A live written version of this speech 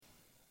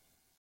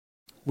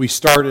We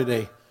started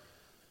a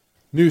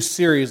new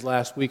series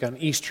last week on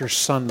Easter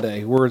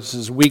Sunday, where this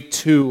is week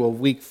 2 of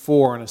week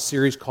 4 in a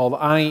series called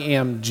I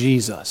Am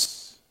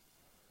Jesus.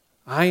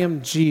 I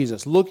am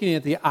Jesus. Looking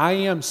at the I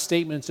am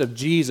statements of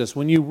Jesus.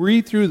 When you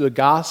read through the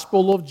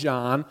Gospel of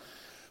John,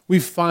 we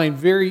find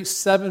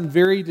seven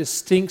very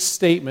distinct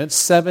statements,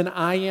 7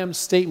 I am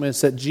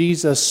statements that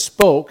Jesus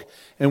spoke,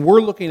 and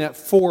we're looking at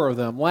 4 of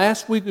them.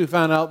 Last week we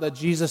found out that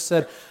Jesus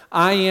said,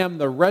 I am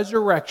the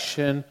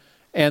resurrection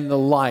and the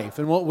life.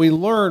 And what we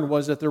learned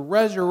was that the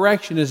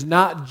resurrection is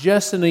not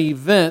just an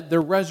event, the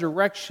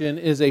resurrection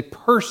is a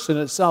person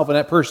itself, and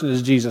that person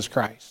is Jesus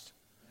Christ.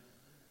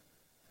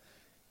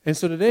 And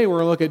so today we're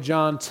going to look at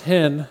John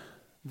 10,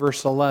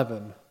 verse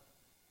 11.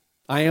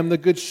 I am the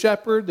good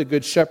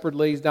shepherd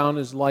lays down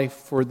his life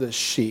for the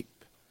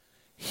sheep.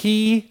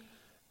 He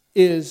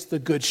is the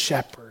good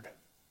shepherd.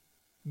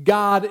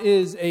 God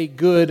is a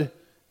good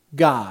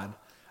God.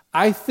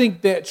 I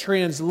think that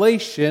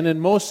translation, and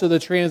most of the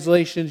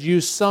translations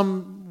use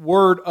some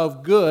word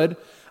of good,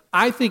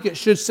 I think it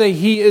should say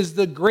He is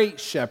the great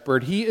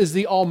shepherd. He is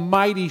the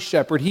almighty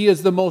shepherd. He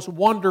is the most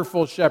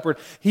wonderful shepherd.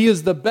 He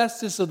is the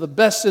bestest of the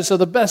bestest of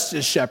the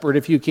bestest shepherd,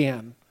 if you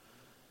can.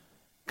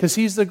 Because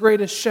He's the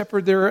greatest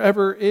shepherd there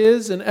ever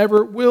is and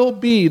ever will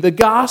be. The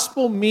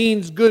gospel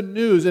means good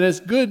news, and it's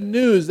good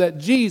news that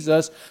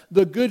Jesus,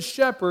 the good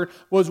shepherd,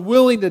 was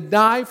willing to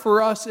die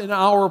for us in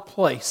our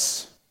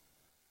place.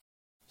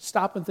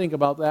 Stop and think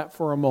about that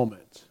for a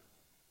moment.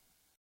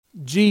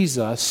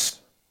 Jesus,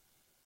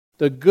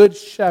 the good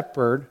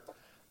shepherd,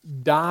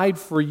 died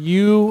for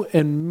you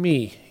and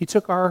me. He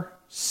took our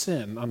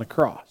sin on the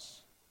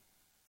cross.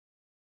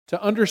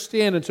 To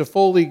understand and to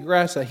fully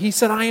grasp that, He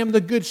said, I am the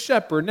good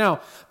shepherd.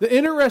 Now, the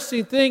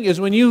interesting thing is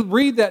when you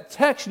read that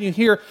text and you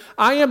hear,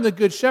 I am the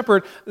good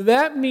shepherd,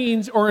 that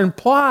means or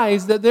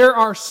implies that there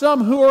are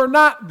some who are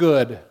not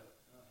good.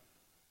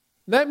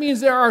 That means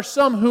there are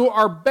some who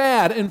are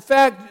bad. In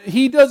fact,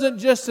 He doesn't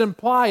just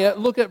imply it.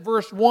 Look at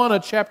verse 1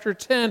 of chapter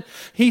 10.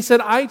 He said,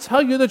 I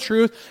tell you the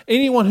truth,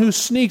 anyone who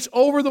sneaks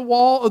over the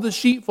wall of the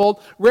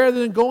sheepfold rather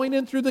than going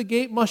in through the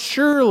gate must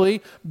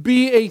surely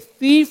be a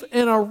thief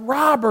and a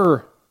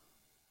robber.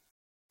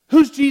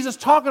 Who's Jesus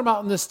talking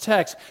about in this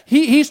text?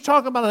 He's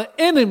talking about an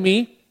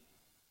enemy.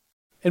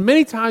 And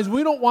many times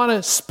we don't want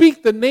to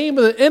speak the name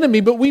of the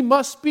enemy, but we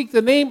must speak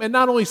the name, and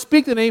not only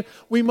speak the name,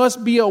 we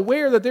must be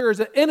aware that there is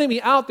an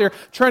enemy out there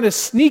trying to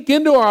sneak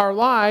into our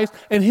lives,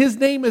 and his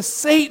name is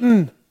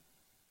Satan.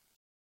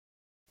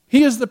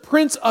 He is the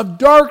prince of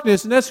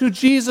darkness, and that's who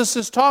Jesus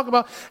is talking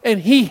about, and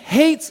he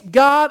hates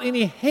God and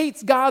he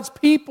hates God's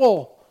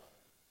people.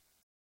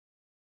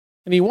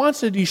 And he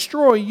wants to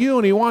destroy you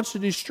and he wants to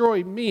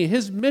destroy me.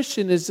 His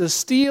mission is to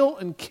steal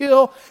and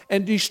kill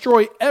and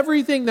destroy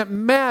everything that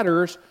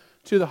matters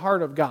to the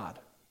heart of God.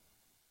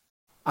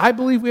 I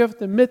believe we have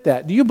to admit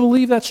that. Do you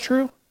believe that's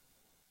true?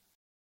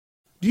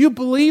 Do you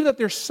believe that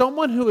there's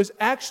someone who is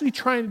actually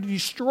trying to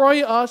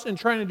destroy us and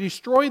trying to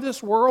destroy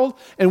this world,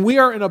 and we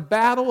are in a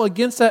battle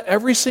against that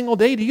every single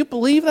day? Do you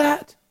believe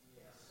that?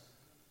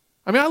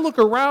 I mean, I look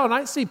around and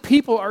I see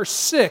people are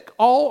sick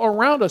all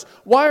around us.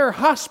 Why are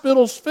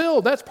hospitals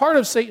filled? That's part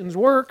of Satan's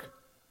work.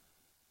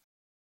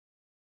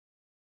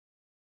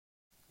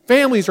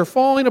 Families are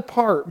falling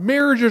apart.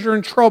 Marriages are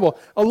in trouble.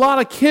 A lot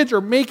of kids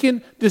are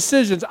making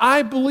decisions.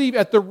 I believe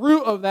at the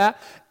root of that,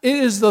 it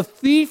is the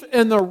thief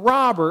and the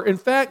robber. In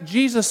fact,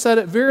 Jesus said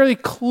it very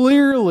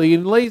clearly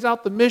and lays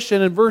out the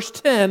mission in verse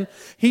 10.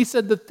 He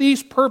said the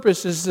thief's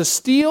purpose is to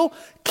steal,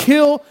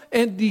 kill,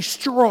 and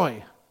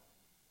destroy.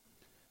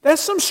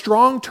 That's some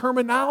strong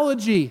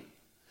terminology.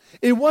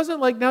 It wasn't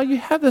like, now you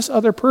have this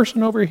other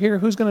person over here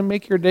who's going to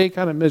make your day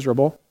kind of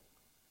miserable.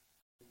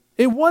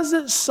 It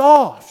wasn't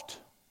soft.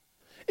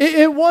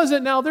 It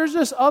wasn't, now there's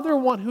this other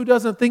one who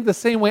doesn't think the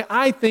same way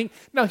I think.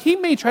 Now he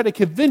may try to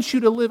convince you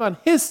to live on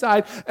his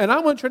side, and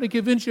I'm going to try to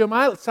convince you on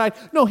my side.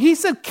 No, he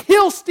said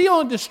kill, steal,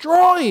 and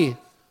destroy.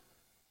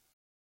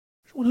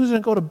 There's one who's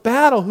going to go to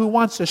battle who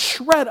wants to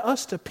shred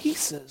us to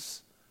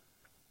pieces.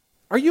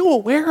 Are you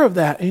aware of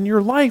that in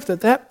your life,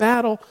 that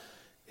battle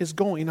is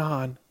going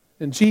on?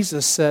 And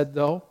Jesus said,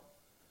 though,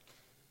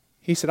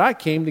 He said, I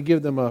came to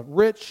give them a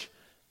rich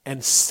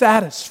and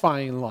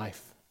satisfying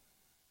life.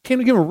 Came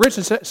to give them a rich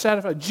and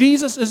satisfying.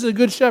 Jesus is a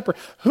good shepherd.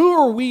 Who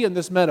are we in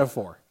this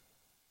metaphor?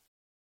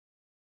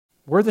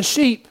 We're the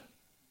sheep.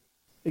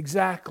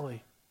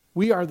 Exactly.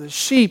 We are the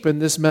sheep in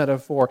this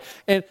metaphor.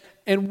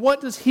 And what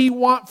does He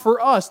want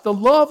for us? The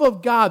love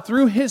of God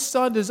through His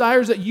Son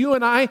desires that you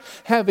and I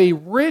have a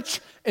rich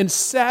and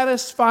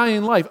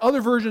satisfying life. Other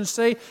versions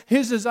say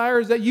His desire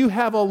is that you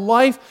have a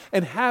life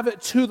and have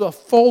it to the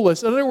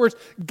fullest. In other words,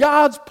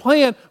 God's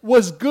plan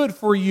was good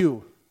for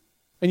you.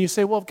 And you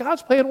say, well, if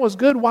God's plan was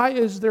good, why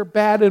is there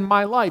bad in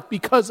my life?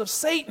 Because of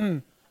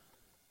Satan.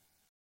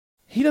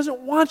 He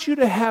doesn't want you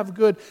to have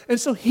good. And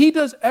so He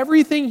does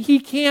everything He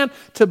can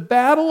to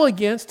battle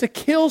against, to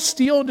kill,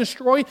 steal, and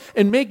destroy,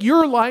 and make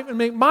your life and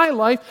make my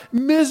life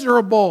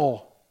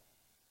miserable.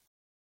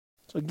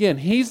 So again,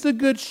 He's the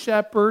good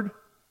shepherd,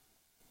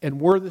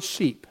 and we're the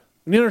sheep.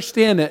 And you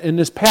understand that in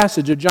this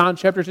passage of John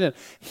chapter 10.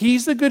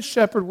 He's the good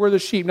shepherd, we're the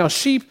sheep. Now,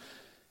 sheep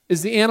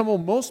is the animal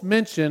most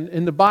mentioned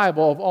in the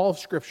Bible of all of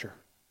Scripture.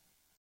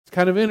 It's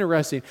kind of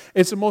interesting.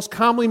 It's the most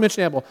commonly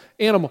mentioned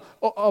animal.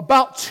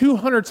 About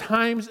 200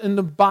 times in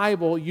the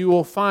Bible, you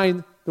will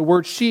find the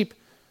word sheep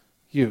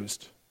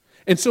used.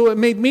 And so it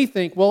made me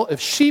think, well,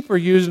 if sheep are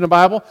used in the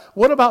Bible,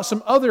 what about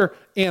some other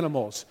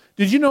animals?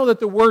 Did you know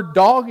that the word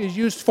dog is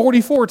used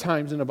 44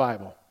 times in the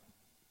Bible?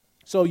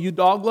 So you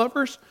dog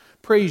lovers,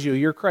 praise you,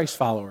 you're Christ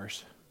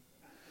followers.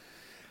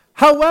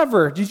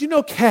 However, did you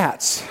know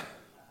cats?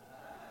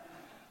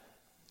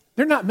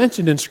 They're not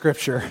mentioned in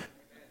Scripture.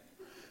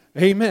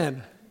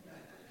 Amen.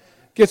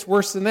 Gets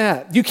worse than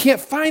that. You can't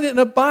find it in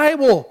the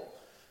Bible.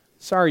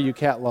 Sorry, you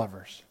cat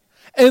lovers.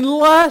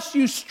 Unless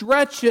you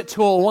stretch it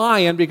to a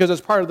lion because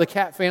it's part of the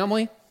cat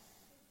family.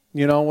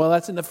 You know, well,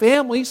 that's in the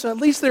family, so at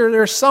least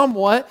they're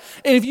somewhat.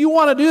 And if you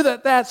want to do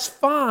that, that's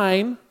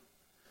fine.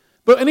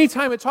 But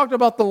anytime it talked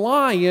about the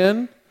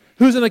lion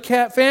who's in a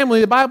cat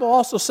family, the Bible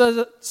also says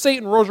that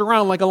Satan rolls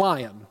around like a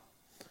lion.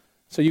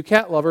 So you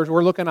cat lovers,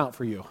 we're looking out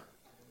for you.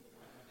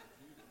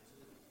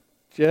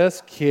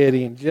 Just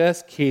kidding,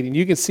 just kidding.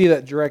 You can see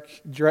that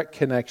direct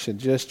connection,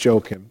 just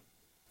joking.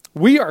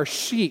 We are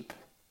sheep.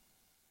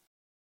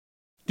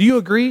 Do you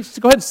agree?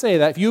 Go ahead and say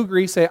that. If you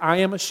agree, say, I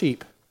am a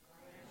sheep.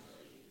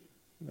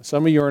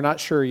 Some of you are not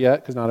sure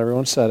yet because not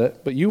everyone said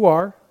it, but you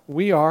are.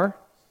 We are.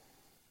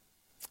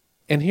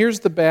 And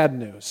here's the bad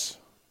news.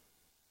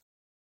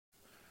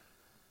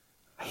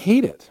 I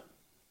hate it,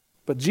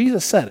 but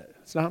Jesus said it.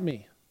 It's not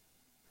me.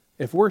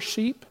 If we're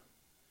sheep,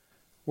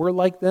 we're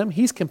like them.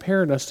 He's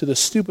comparing us to the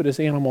stupidest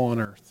animal on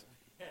earth,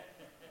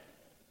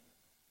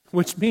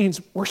 which means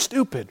we're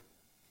stupid.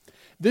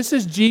 This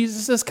is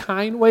Jesus'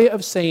 kind way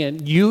of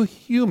saying, you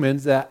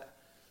humans that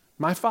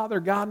my Father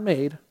God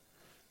made,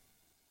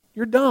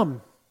 you're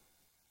dumb.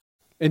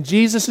 And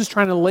Jesus is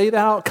trying to lay it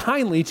out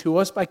kindly to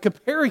us by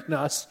comparing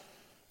us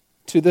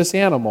to this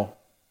animal.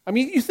 I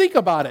mean, you think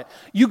about it.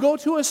 You go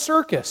to a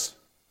circus.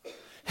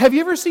 Have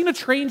you ever seen a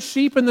trained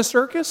sheep in the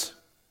circus?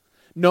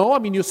 No, I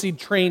mean, you'll see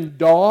trained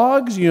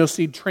dogs, you'll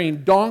see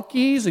trained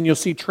donkeys, and you'll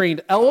see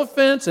trained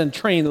elephants and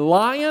trained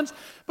lions,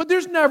 but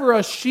there's never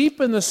a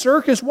sheep in the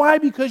circus. Why?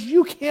 Because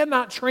you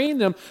cannot train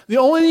them. The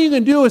only thing you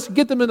can do is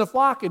get them in the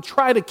flock and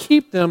try to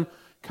keep them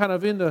kind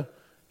of in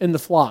the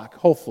flock.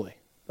 Hopefully,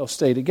 they'll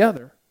stay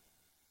together.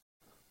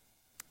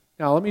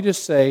 Now, let me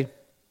just say,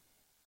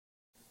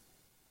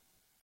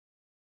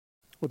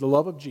 with the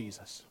love of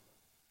Jesus,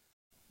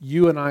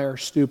 you and I are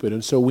stupid,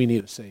 and so we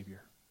need a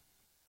Savior.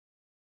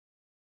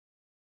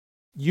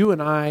 You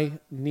and I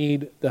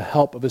need the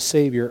help of a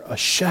Savior, a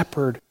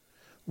shepherd.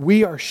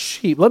 We are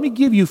sheep. Let me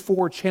give you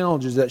 4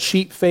 challenges that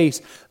sheep face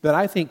that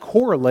I think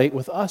correlate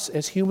with us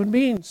as human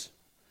beings.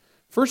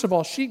 First of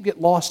all, sheep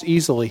get lost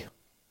easily.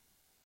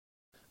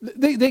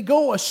 They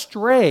go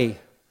astray.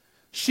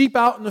 Sheep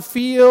out in the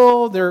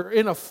field, they're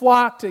in a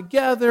flock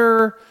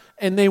together,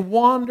 and they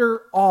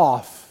wander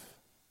off.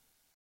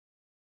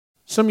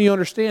 Some of you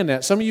understand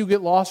that. Some of you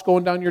get lost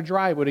going down your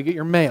driveway to get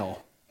your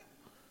mail.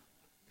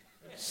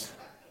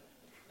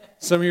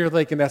 Some of you are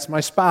thinking, that's my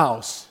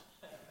spouse.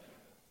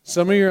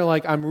 Some of you are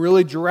like, I'm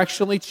really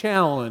directionally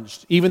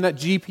challenged. Even that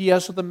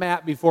GPS with the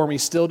map before me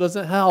still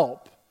doesn't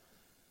help.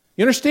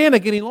 You understand that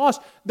getting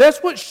lost? That's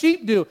what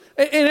sheep do.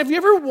 And if you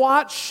ever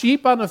watch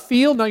sheep on the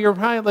field, now you're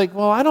probably like,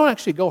 well, I don't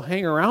actually go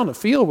hang around the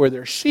field where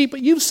there's sheep,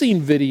 but you've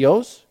seen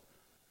videos.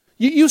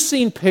 You've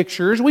seen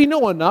pictures. We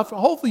know enough.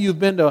 Hopefully you've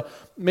been to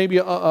maybe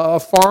a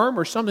farm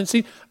or something.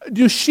 See,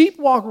 do sheep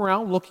walk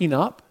around looking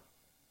up?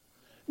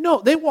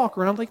 No, they walk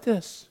around like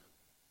this.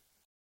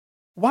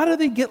 Why do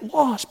they get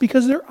lost?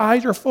 Because their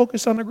eyes are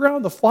focused on the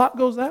ground. The flock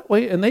goes that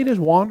way, and they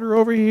just wander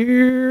over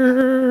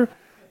here,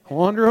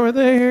 wander over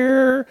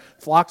there.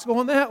 Flock's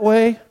going that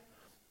way.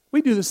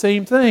 We do the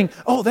same thing.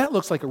 Oh, that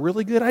looks like a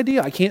really good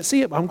idea. I can't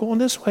see it, but I'm going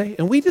this way.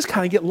 And we just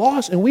kind of get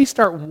lost, and we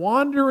start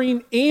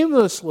wandering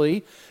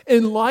aimlessly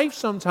in life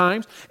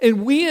sometimes,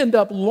 and we end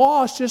up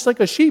lost just like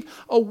a sheep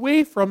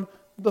away from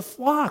the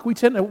flock. We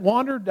tend to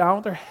wander down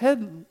with our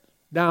head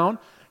down,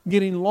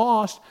 getting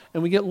lost,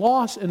 and we get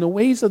lost in the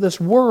ways of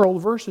this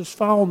world versus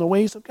following the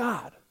ways of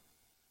God.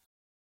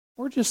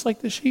 We're just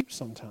like the sheep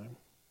sometimes.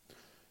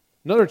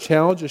 Another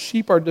challenge is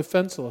sheep are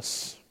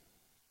defenseless.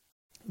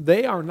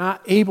 They are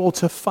not able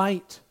to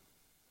fight.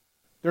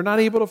 They're not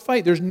able to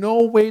fight. There's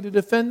no way to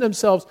defend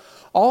themselves.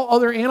 All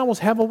other animals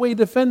have a way to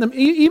defend them.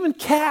 Even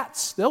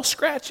cats, they'll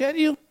scratch at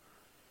you,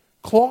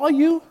 claw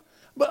you.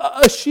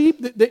 But a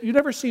sheep that you've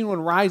never seen one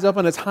rise up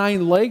on its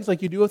hind legs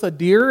like you do with a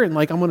deer and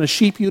like, I'm going to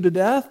sheep you to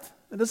death.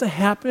 That doesn't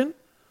happen.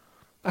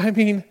 I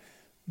mean,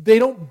 they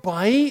don't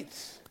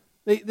bite.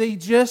 They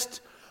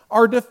just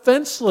are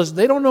defenseless.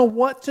 They don't know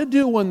what to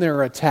do when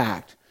they're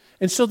attacked.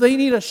 And so they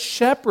need a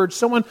shepherd,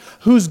 someone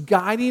who's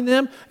guiding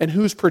them and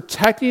who's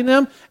protecting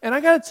them. And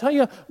I got to tell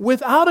you,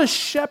 without a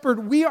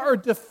shepherd, we are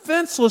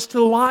defenseless to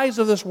the lies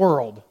of this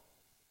world.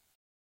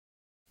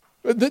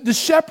 The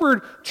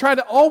shepherd tried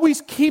to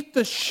always keep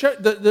the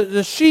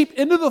sheep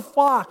into the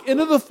flock,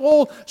 into the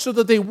fold, so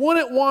that they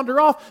wouldn't wander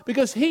off,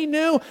 because he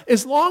knew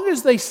as long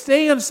as they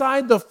stay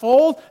inside the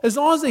fold, as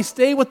long as they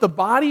stay with the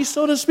body,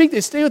 so to speak, they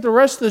stay with the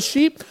rest of the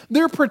sheep,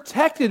 they're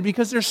protected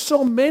because there's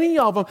so many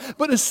of them.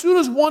 But as soon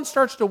as one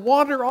starts to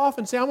wander off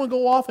and say, I'm going to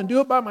go off and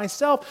do it by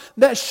myself,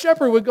 that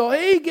shepherd would go,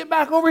 hey, get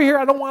back over here.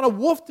 I don't want a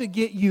wolf to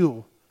get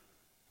you.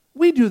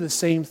 We do the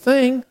same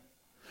thing.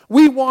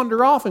 We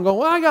wander off and go,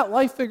 well, I got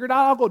life figured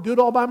out. I'll go do it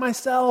all by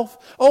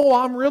myself. Oh,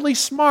 I'm really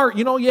smart.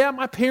 Yeah,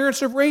 my parents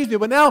have raised me,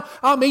 but now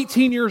I'm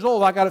 18 years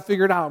old. I got to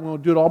figure it out. I'm going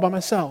to do it all by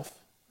myself.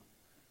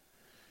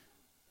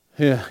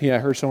 Yeah, I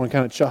heard someone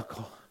kind of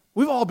chuckle.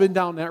 We've all been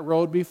down that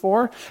road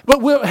before. But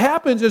what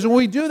happens is when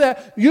we do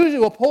that, usually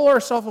we'll pull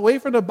ourselves away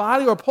from the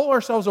body or pull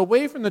ourselves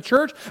away from the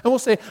church, and we'll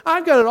say,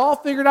 I've got it all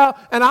figured out,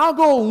 and I'll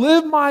go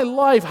live my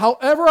life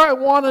however I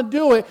want to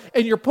do it.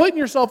 And you're putting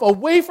yourself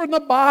away from the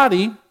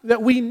body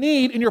that we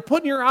need, and you're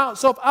putting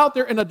yourself out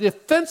there in a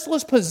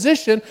defenseless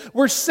position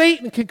where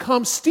Satan can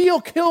come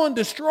steal, kill, and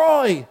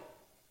destroy.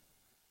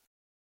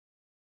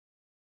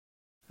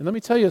 And let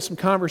me tell you some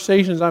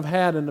conversations I've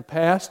had in the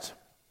past,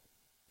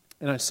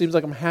 and it seems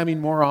like I'm having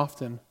more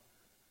often.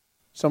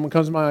 Someone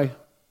comes to my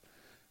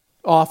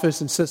office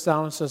and sits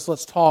down and says,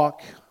 let's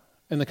talk.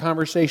 And the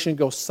conversation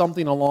goes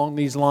something along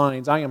these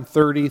lines. I am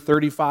 30,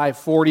 35,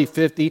 40,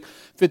 50,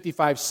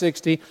 55,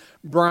 60.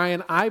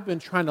 Brian, I've been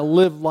trying to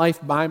live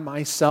life by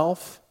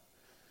myself.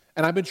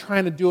 And I've been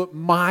trying to do it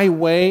my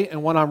way.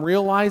 And what I'm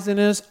realizing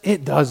is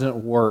it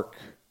doesn't work.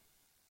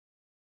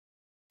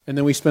 And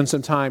then we spend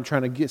some time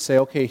trying to say,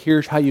 okay,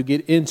 here's how you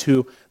get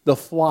into the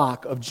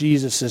flock of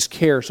Jesus'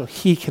 care so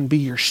he can be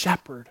your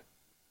shepherd.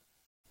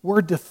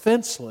 We're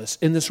defenseless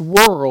in this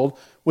world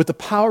with the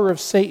power of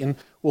Satan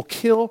will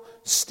kill,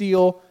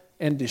 steal,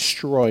 and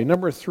destroy.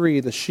 Number 3,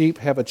 the sheep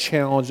have a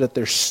challenge that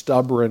they're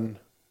stubborn.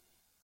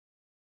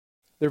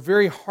 They're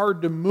very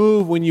hard to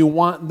move when you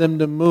want them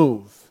to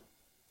move.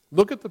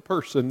 Look at the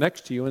person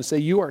next to you and say,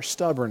 you are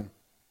stubborn.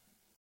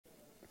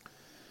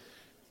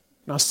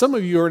 Now, some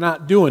of you are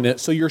not doing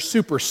it, so you're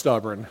super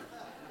stubborn.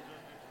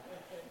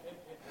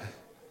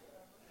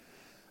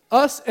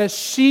 Us as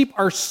sheep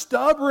are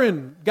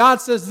stubborn. God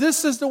says,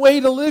 this is the way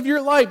to live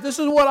your life. This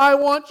is what I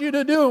want you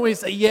to do. And we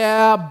say,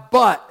 yeah,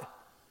 but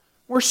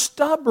we're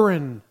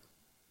stubborn.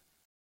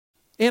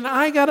 And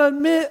I got to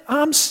admit,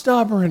 I'm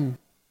stubborn.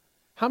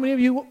 How many of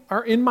you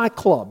are in my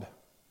club?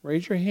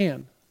 Raise your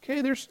hand.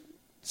 Okay, there's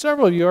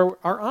several of you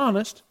are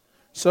honest.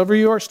 Some of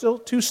you are still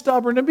too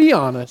stubborn to be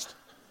honest.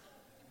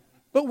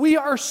 But we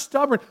are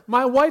stubborn.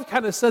 My wife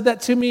kind of said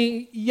that to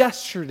me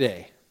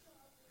yesterday.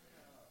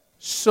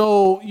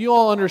 So you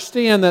all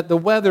understand that the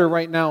weather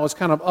right now is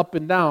kind of up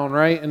and down,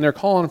 right? And they're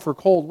calling for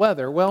cold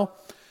weather. Well,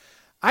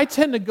 I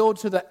tend to go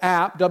to the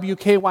app,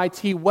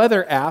 WKYT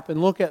weather app, and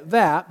look at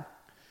that.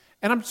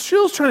 And I'm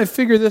still trying to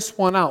figure this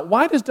one out.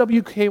 Why does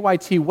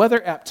WKYT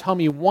weather app tell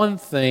me one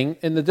thing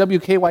and the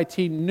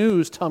WKYT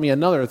news tell me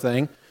another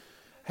thing?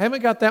 I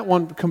haven't got that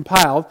one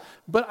compiled,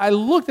 but I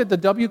looked at the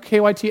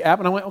WKYT app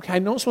and I went, okay, I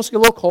know it's supposed to get a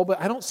little cold, but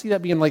I don't see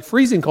that being like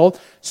freezing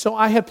cold. So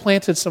I had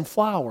planted some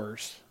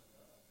flowers.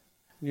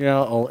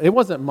 It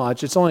wasn't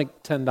much. It's only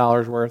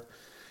 $10 worth.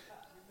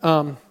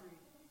 But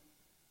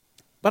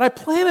I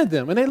planted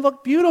them and they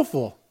look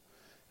beautiful.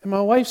 And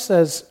my wife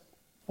says,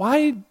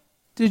 why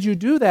did you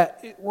do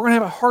that? We're going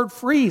to have a hard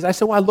freeze. I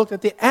said, well, I looked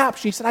at the app.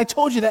 She said, I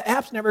told you the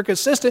app's never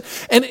consistent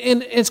and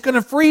it's going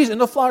to freeze and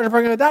the flowers are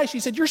probably going to die.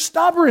 She said, you're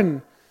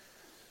stubborn.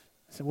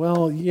 I said,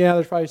 well, yeah,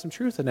 there's probably some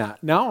truth in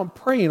that. Now I'm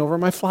praying over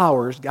my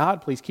flowers.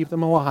 God, please keep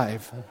them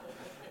alive.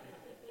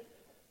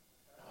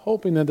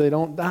 Hoping that they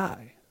don't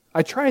die.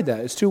 I tried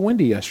that. It's too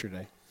windy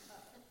yesterday.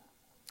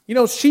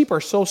 Sheep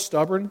are so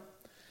stubborn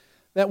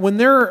that when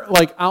they're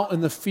like out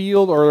in the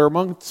field or they're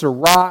amongst the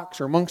rocks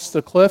or amongst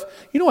the cliff,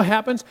 you know what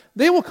happens?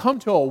 They will come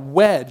to a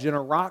wedge in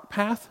a rock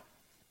path.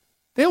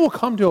 They will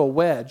come to a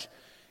wedge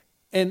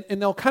and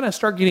they'll kind of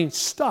start getting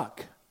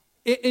stuck.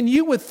 And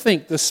you would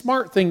think the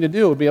smart thing to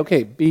do would be,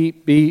 okay,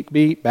 beep, beep,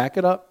 beep, back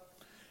it up,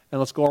 and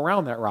let's go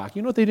around that rock.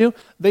 You know what they do?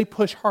 They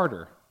push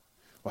harder.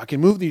 Well, I can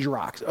move these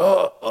rocks. They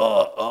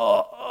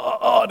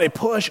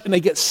push, and they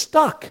get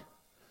stuck.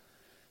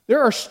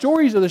 There are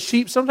stories of the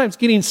sheep sometimes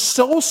getting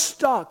so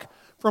stuck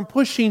from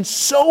pushing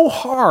so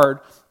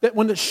hard that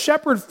when the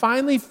shepherd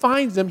finally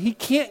finds them, he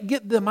can't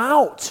get them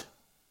out.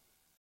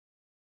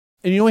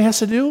 And you know what he has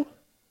to do?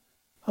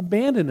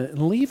 Abandon it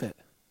and leave it.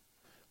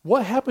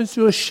 What happens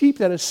to a sheep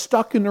that is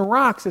stuck in the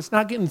rocks? It's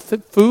not getting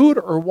food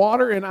or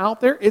water and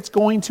out there. It's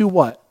going to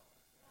what?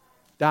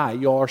 Die.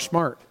 You all are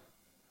smart.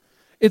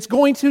 It's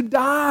going to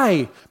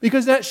die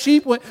because that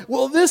sheep went,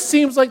 well, this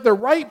seems like the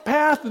right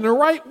path and the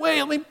right way.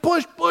 Let me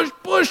push.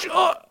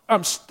 Oh,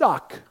 I'm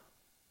stuck.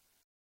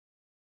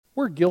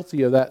 We're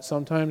guilty of that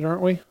sometimes,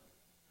 aren't we?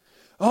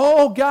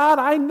 Oh, God,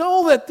 I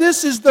know that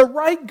this is the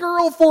right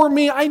girl for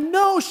me. I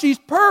know she's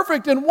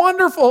perfect and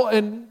wonderful.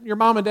 And your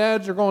mom and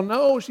dads are going,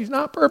 no, she's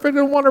not perfect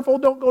and wonderful.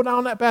 Don't go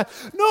down that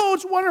path. No,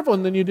 it's wonderful.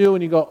 And then you do,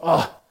 and you go,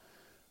 oh,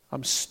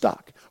 I'm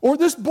stuck. Or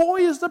this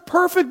boy is the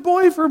perfect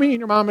boy for me. And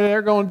your mom and dad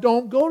are going,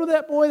 don't go to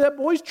that boy. That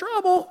boy's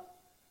trouble.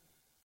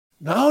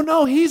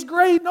 No, he's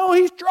great. No,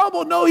 he's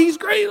trouble. No, he's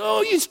great.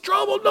 Oh, he's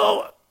trouble.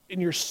 No.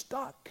 And you're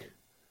stuck.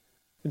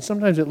 And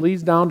sometimes it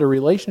leads down to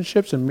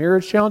relationships and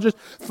marriage challenges,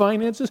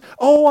 finances.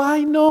 Oh,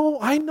 I know.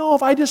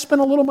 If I just spend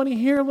a little money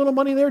here, a little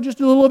money there, just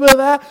do a little bit of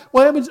that,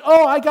 what happens?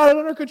 Oh, I got it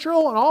under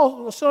control. And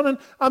all of a sudden,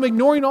 I'm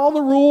ignoring all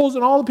the rules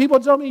and all the people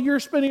tell me you're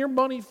spending your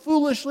money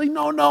foolishly.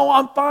 No,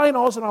 I'm fine.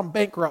 All of a sudden, I'm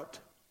bankrupt.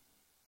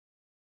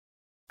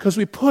 Because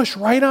we push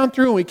right on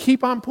through and we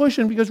keep on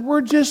pushing because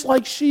we're just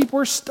like sheep.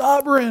 We're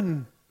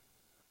stubborn.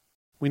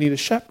 We need a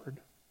shepherd.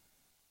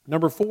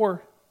 Number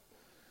 4,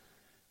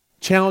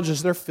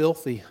 challenges, they're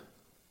filthy.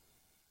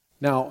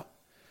 Now,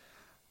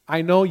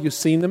 I know you've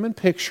seen them in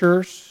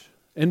pictures,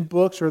 in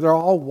books, where they're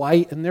all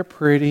white and they're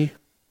pretty.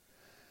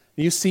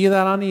 You see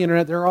that on the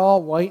internet, they're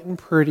all white and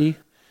pretty.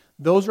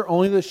 Those are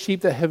only the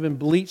sheep that have been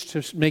bleached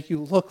to make you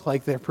look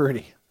like they're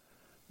pretty.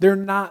 They're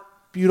not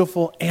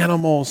beautiful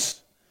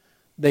animals.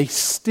 They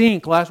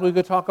stink. Last week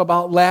we talked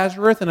about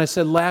Lazarus, and I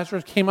said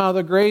Lazarus came out of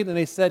the grave, and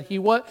they said, he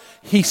what?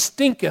 He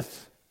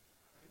stinketh.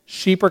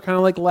 Sheep are kind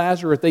of like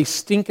Lazarus. They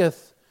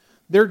stinketh.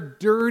 They're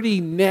dirty,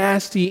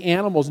 nasty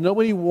animals.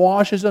 Nobody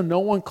washes them. No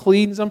one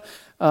cleans them.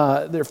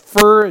 Their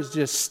fur is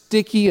just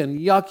sticky and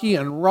yucky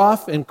and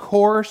rough and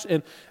coarse,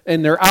 and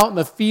they're out in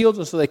the fields,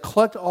 and so they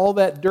collect all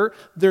that dirt.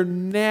 They're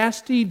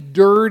nasty,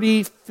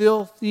 dirty,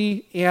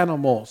 filthy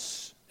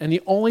animals. And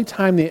the only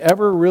time they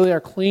ever really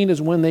are clean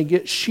is when they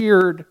get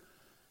sheared.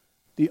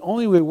 The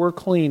only way we're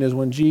clean is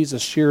when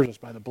Jesus shears us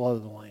by the blood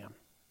of the Lamb.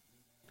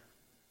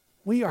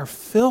 We are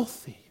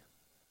filthy.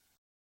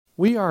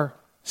 We are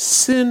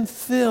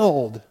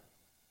sin-filled.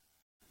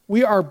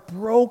 We are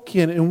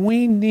broken, and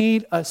we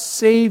need a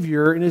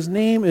Savior, and His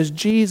name is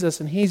Jesus,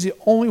 and He's the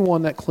only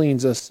one that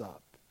cleans us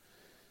up.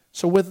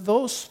 So with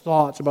those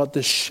thoughts about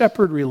this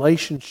shepherd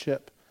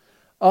relationship,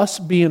 us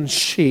being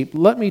sheep,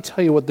 let me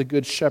tell you what the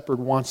Good Shepherd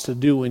wants to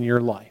do in your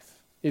life,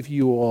 if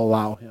you will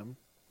allow Him.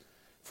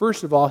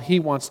 First of all, He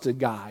wants to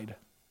guide.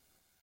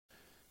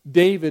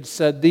 David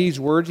said these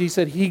words. He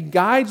said, He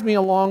guides me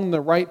along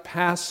the right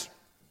path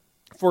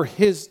for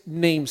His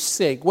name's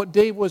sake. What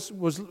Dave was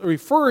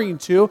referring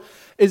to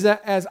is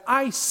that as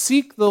I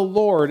seek the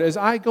Lord, as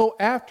I go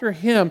after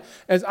Him,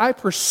 as I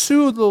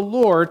pursue the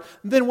Lord,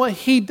 then what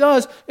He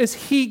does is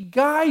He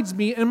guides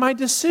me in my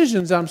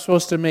decisions I'm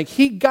supposed to make.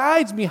 He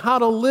guides me how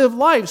to live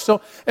life.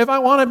 So if I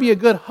want to be a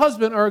good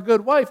husband or a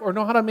good wife or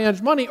know how to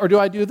manage money, or do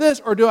I do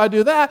this or do I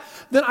do that,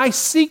 then I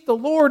seek the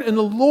Lord, and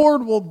the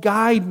Lord will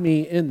guide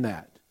me in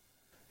that.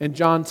 In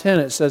John 10,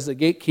 it says the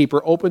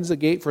gatekeeper opens the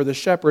gate for the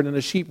shepherd, and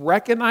the sheep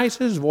recognize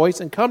his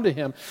voice and come to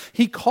him.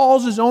 He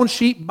calls his own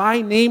sheep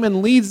by name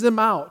and leads them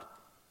out.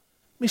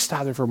 Let me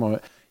stop there for a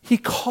moment. He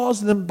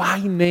calls them by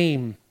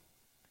name.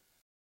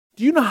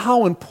 Do you know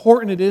how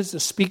important it is to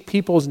speak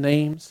people's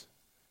names?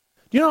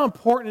 Do you know how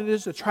important it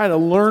is to try to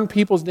learn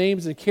people's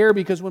names and care?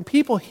 Because when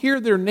people hear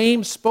their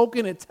names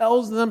spoken, it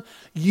tells them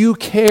you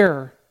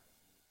care.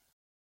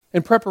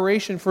 In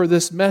preparation for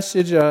this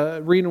message,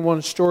 reading one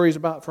of the stories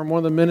from one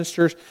of the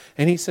ministers,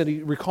 and he said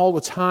he recalled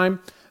a time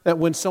that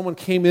when someone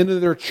came into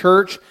their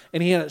church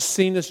and he hadn't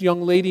seen this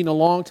young lady in a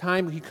long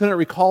time, he couldn't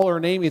recall her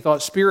name. He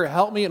thought, Spirit,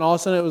 help me. And all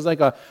of a sudden it was like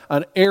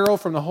an arrow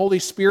from the Holy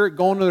Spirit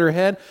going to their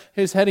head.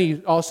 All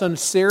of a sudden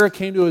Sarah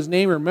came to his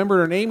name, remembered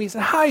her name. He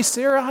said, Hi,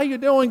 Sarah, how you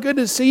doing? Good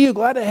to see you.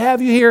 Glad to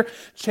have you here.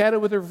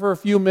 Chatted with her for a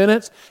few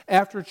minutes.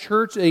 After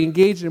church, they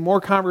engaged in more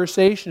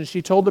conversation.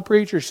 She told the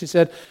preacher, she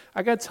said,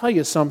 I got to tell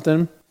you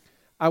something.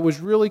 I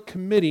was really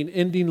committing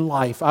ending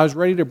life. I was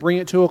ready to bring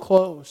it to a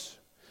close.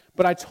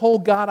 But I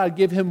told God I'd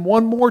give Him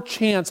one more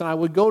chance, and I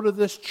would go to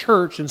this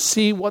church and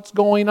see what's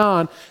going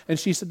on. And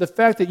she said, the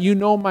fact that you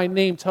know my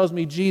name tells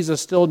me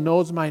Jesus still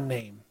knows my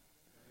name.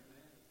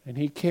 And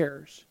He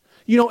cares.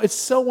 You know, it's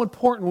so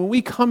important when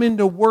we come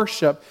into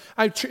worship.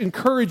 I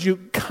encourage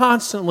you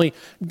constantly,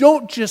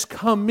 don't just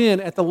come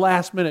in at the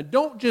last minute.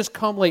 Don't just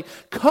come late.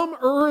 Come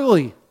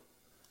early.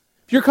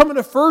 If you're coming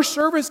to first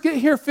service, get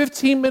here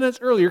 15 minutes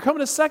early. You're coming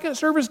to second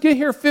service, get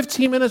here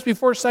 15 minutes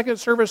before second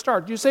service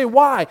starts. You say,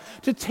 why?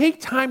 To take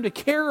time to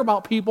care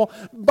about people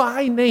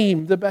by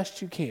name the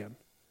best you can.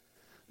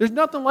 There's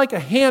nothing like a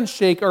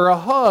handshake or a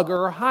hug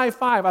or a high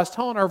five. I was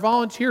telling our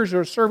volunteers who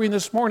are serving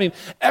this morning,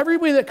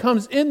 everybody that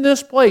comes in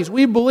this place,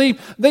 we believe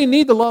they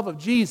need the love of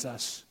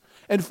Jesus.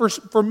 And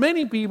for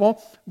many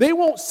people, they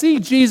won't see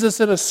Jesus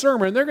in a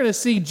sermon. They're going to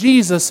see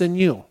Jesus in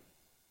you.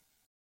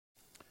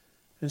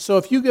 And so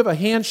if you give a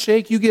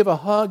handshake, you give a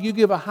hug, you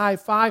give a high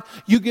five,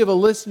 you give a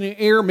listening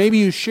ear, maybe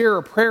you share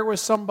a prayer with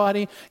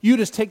somebody, you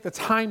just take the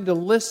time to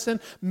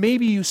listen,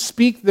 maybe you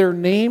speak their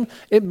name,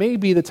 it may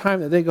be the time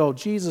that they go,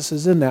 Jesus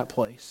is in that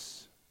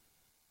place.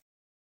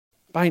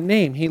 By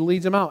name, He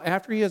leads them out.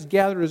 After He has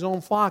gathered His own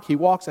flock, He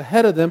walks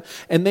ahead of them,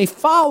 and they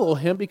follow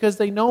Him because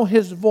they know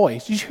His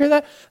voice. Did you hear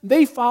that?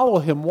 They follow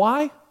Him.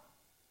 Why?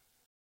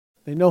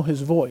 They know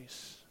His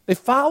voice. They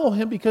follow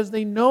Him because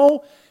they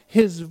know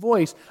his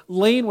voice.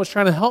 Lane was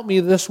trying to help me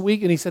this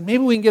week, and he said,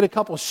 maybe we can get a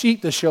couple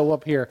sheep to show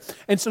up here.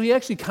 And so he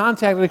actually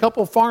contacted a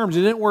couple of farms.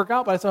 It didn't work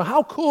out, but I thought,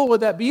 how cool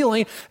would that be,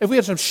 Lane, if we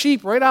had some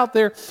sheep right out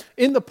there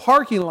in the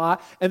parking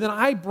lot, and then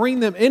I bring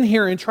them in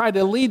here and try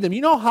to lead them.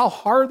 You know how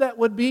hard that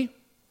would be?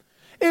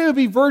 It would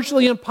be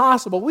virtually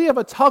impossible. We have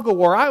a tug of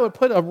war. I would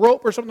put a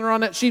rope or something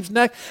around that sheep's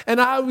neck,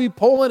 and I would be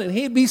pulling, and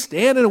he'd be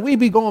standing, and we'd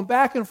be going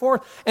back and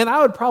forth, and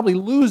I would probably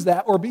lose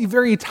that or be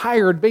very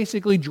tired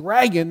basically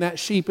dragging that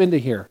sheep into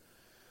here.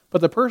 But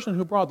the person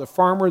who brought, the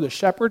farmer, the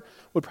shepherd,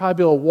 would probably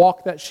be able to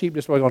walk that sheep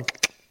just by going,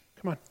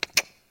 come on.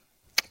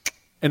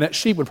 And that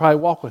sheep would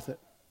probably walk with it.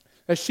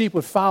 That sheep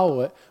would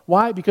follow it.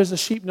 Why? Because the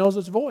sheep knows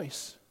its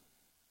voice.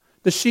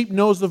 The sheep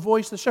knows the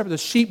voice of the shepherd. The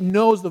sheep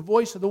knows the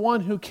voice of the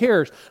one who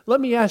cares.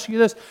 Let me ask you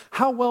this.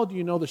 How well do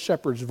you know the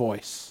shepherd's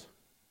voice?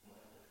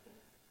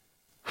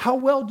 How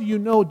well do you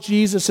know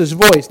Jesus'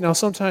 voice? Now,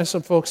 sometimes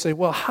some folks say,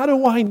 well, how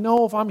do I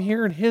know if I'm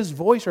hearing his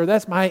voice or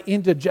that's my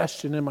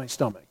indigestion in my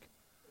stomach?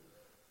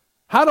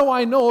 How do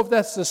I know if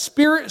that's the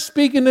Spirit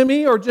speaking to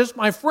me or just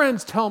my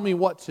friends tell me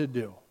what to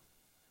do?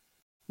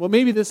 Well,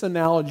 maybe this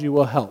analogy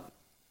will help.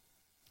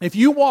 If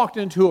you walked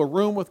into a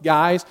room with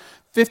guys,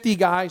 50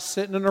 guys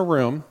sitting in a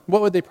room,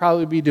 what would they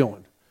probably be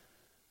doing?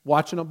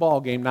 Watching a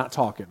ball game, not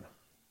talking.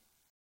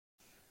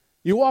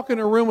 You walk in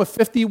a room with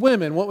 50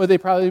 women, what would they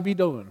probably be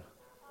doing?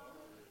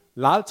 A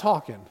lot of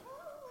talking.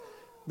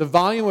 The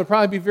volume would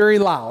probably be very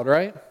loud,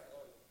 right?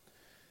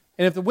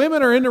 And if the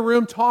women are in the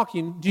room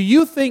talking, do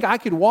you think I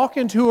could walk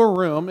into a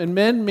room, and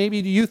men,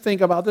 maybe do you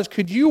think about this,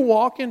 could you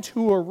walk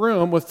into a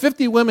room with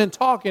 50 women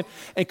talking,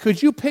 and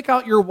could you pick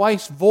out your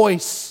wife's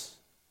voice?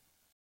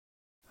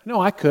 No,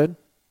 I could.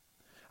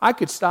 I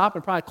could stop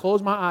and probably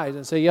close my eyes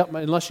and say, yep,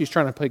 unless she's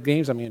trying to play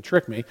games, I mean,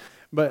 trick me.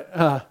 But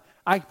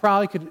I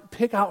probably could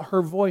pick out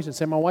her voice and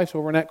say, my wife's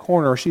over in that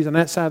corner, or she's on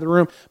that side of the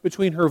room.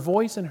 Between her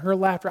voice and her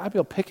laughter, I'd be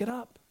able to pick it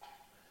up.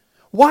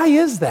 Why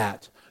is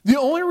that? The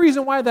only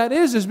reason why that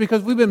is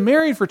because we've been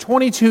married for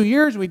 22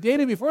 years. We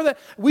dated before that.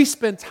 We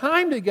spend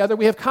time together.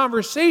 We have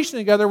conversation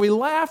together. We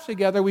laugh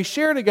together. We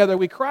share together.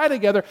 We cry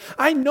together.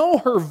 I know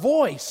her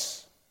voice.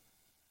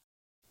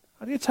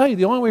 I can tell you,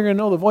 the only way you're going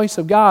to know the voice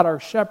of God, our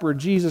shepherd,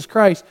 Jesus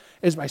Christ,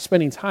 is by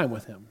spending time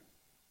with him.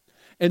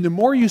 And the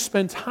more you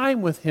spend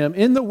time with him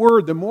in the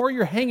Word, the more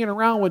you're hanging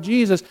around with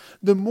Jesus,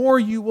 the more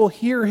you will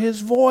hear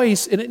his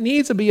voice. And it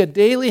needs to be a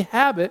daily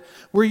habit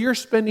where you're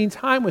spending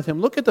time with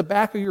him. Look at the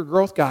back of your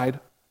growth guide.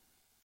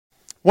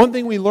 One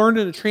thing we learned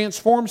in the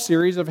Transform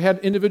series, I've had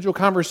individual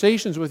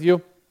conversations with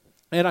you,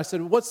 and I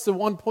said, what's the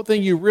one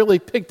thing you really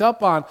picked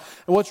up on,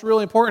 and what's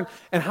really important?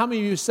 And how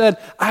many of you said,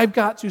 I've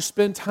got to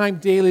spend time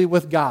daily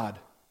with God?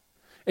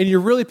 And you're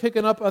really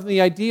picking up on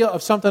the idea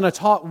of something I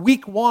taught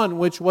week 1,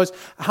 which was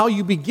how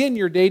you begin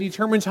your day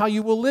determines how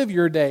you will live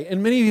your day.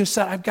 And many of you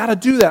said, I've got to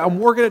do that. I'm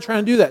working at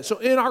trying to do that. So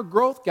in our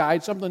growth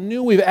guide, something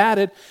new we've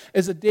added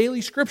is a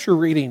daily scripture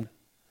reading.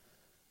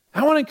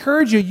 I want to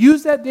encourage you,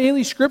 use that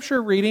daily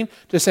scripture reading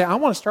to say, I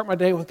want to start my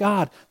day with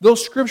God.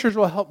 Those scriptures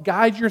will help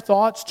guide your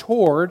thoughts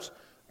towards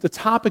the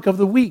topic of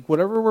the week,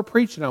 whatever we're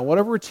preaching on,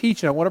 whatever we're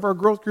teaching on, whatever our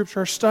growth groups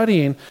are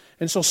studying.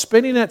 And so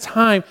spending that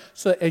time,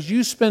 so that as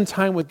you spend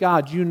time with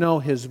God, you know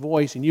his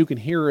voice and you can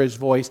hear his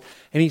voice.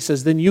 And he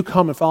says, then you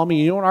come and follow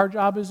me. You know what our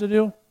job is to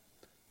do?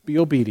 Be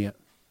obedient.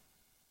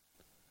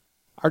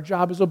 Our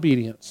job is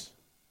obedience.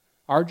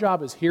 Our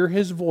job is hear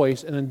his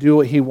voice and then do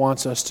what he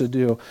wants us to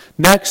do.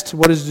 Next,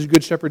 what does the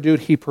good shepherd do?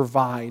 He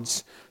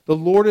provides. The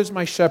Lord is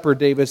my shepherd,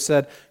 David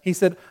said. He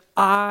said,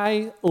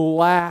 I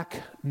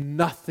lack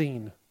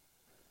nothing.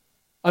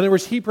 In other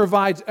words, he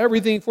provides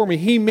everything for me.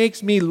 He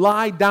makes me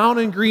lie down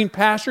in green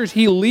pastures.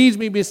 He leads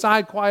me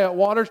beside quiet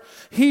waters.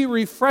 He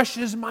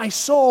refreshes my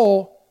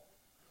soul.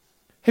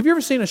 Have you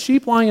ever seen a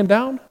sheep lying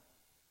down?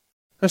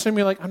 And some of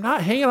you are like, I'm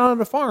not hanging out on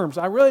the farms.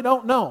 I really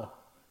don't know.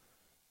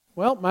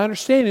 Well, my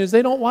understanding is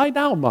they don't lie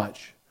down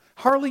much.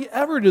 Hardly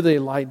ever do they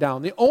lie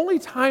down. The only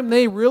time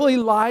they really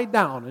lie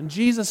down, and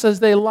Jesus says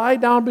they lie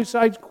down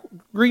beside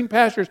green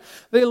pastures,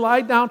 they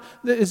lie down,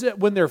 is it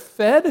when they're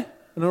fed?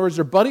 In other words,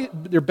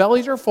 their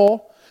bellies are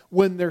full,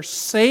 when they're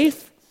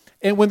safe,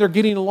 and when they're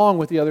getting along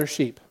with the other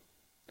sheep.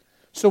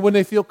 So when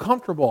they feel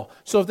comfortable.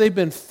 So if they've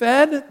been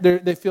fed,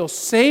 they feel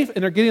safe,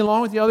 and they're getting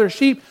along with the other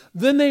sheep,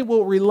 then they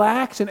will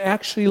relax and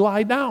actually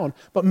lie down.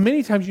 But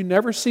many times you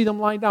never see them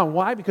lie down.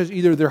 Why? Because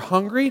either they're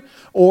hungry,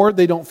 or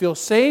they don't feel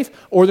safe,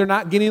 or they're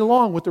not getting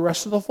along with the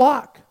rest of the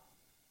flock.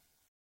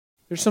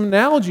 There's some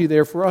analogy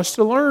there for us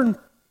to learn.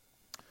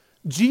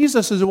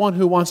 Jesus is the one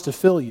who wants to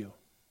fill you.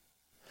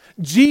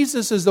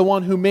 Jesus is the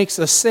one who makes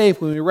us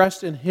safe when we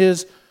rest in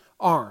his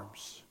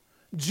arms.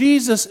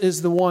 Jesus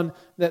is the one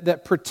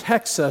that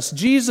protects us.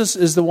 Jesus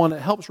is the one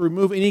that helps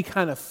remove any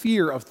kind of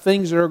fear of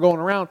things that are going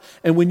around.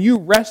 And when you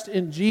rest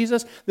in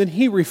Jesus, then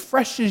he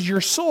refreshes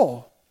your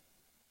soul.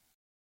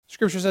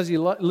 Scripture says he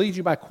leads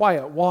you by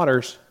quiet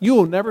waters. You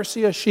will never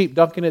see a sheep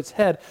dunking its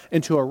head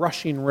into a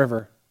rushing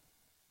river.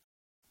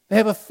 They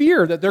have a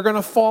fear that they're going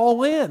to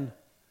fall in.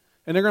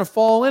 And they're going to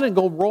fall in and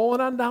go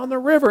rolling on down the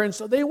river. And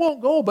so they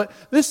won't go. But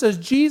this says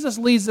Jesus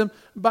leads them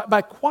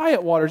by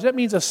quiet waters. That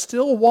means a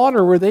still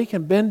water where they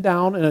can bend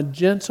down in a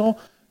gentle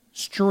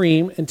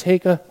stream and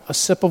take a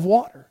sip of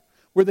water,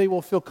 where they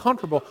will feel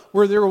comfortable,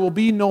 where there will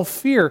be no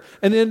fear.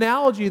 And the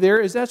analogy there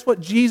is that's what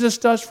Jesus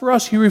does for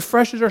us. He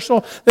refreshes our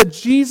soul. That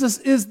Jesus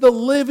is the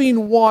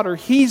living water.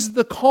 He's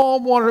the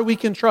calm water that we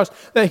can trust.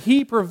 That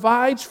He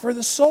provides for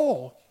the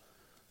soul.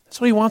 That's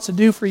what He wants to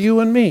do for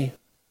you and me.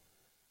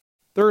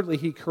 Thirdly,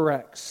 He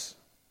corrects.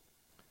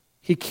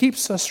 He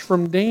keeps us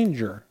from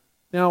danger.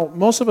 Now,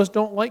 most of us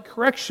don't like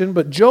correction,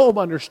 but Job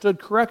understood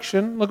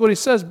correction. Look what he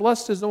says,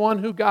 "Blessed is the one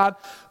who God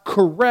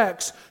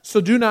corrects, so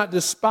do not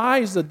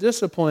despise the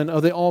discipline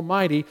of the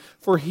Almighty,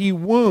 for He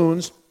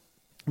wounds,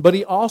 but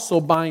He also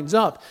binds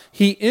up.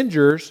 He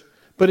injures,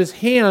 but His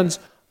hands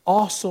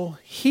also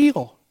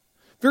heal."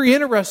 Very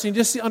interesting,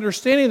 just the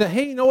understanding that,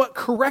 hey, you know what?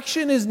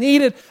 Correction is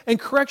needed, and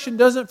correction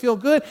doesn't feel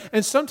good.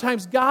 And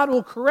sometimes God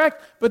will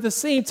correct, but at the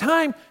same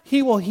time,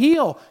 He will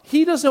heal.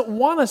 He doesn't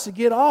want us to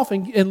get off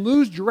and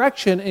lose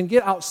direction and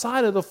get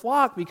outside of the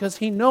flock because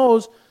He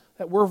knows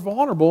that we're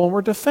vulnerable and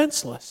we're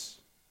defenseless.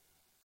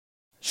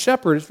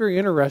 Shepherd is very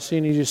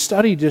interesting. You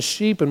study just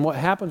sheep and what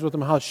happens with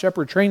them, how a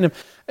shepherd trained them.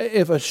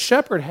 If a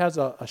shepherd has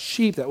a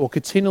sheep that will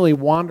continually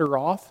wander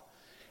off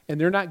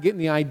and they're not getting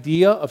the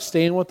idea of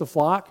staying with the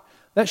flock,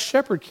 that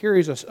shepherd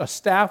carries a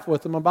staff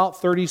with him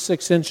about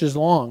 36 inches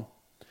long.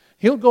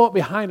 He'll go up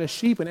behind a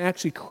sheep and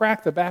actually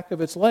crack the back of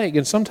its leg,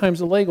 and sometimes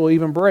the leg will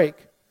even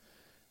break,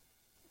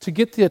 to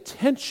get the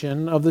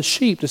attention of the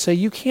sheep, to say,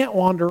 you can't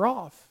wander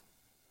off.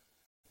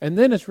 And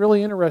then it's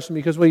really interesting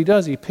because what he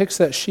does, he picks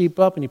that sheep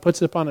up and he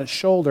puts it up on its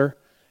shoulder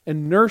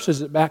and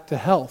nurses it back to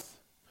health,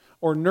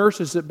 or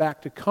nurses it back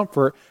to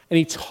comfort, and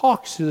he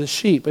talks to the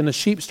sheep, and the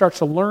sheep starts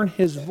to learn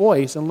his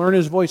voice and learn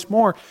his voice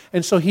more.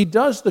 And so he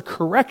does the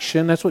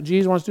correction. That's what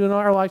Jesus wants to do in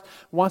our life,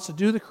 wants to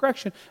do the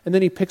correction, and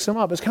then he picks them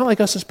up. It's kind of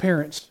like us as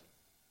parents.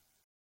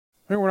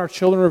 Remember when our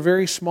children were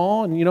very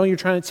small, and you're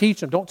trying to teach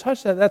them, don't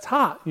touch that, that's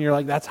hot. And you're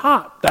like, that's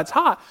hot, that's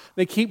hot.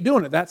 They keep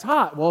doing it, that's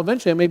hot. Well,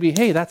 eventually it may be,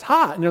 hey, that's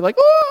hot. And they're like,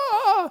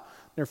 ah!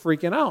 They're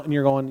freaking out, and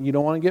you're going, you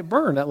don't want to get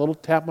burned. That little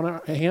tap on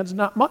our hands is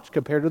not much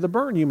compared to the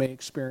burn you may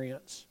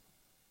experience.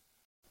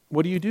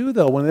 What do you do,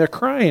 though, when they're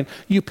crying?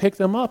 You pick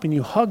them up and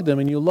you hug them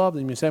and you love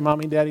them. You say,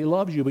 Mommy and Daddy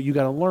loves you, but you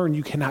got to learn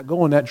you cannot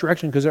go in that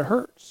direction because it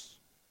hurts.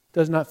 It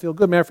does not feel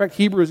good. Matter of fact,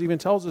 Hebrews even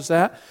tells us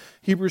that.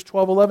 Hebrews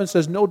 12:11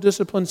 says, no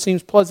discipline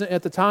seems pleasant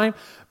at the time,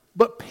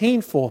 but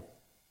painful.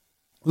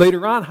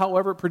 Later on,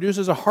 however, it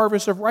produces a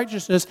harvest of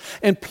righteousness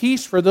and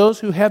peace for those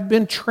who have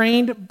been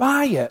trained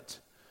by it.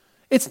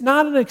 It's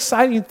not an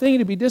exciting thing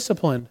to be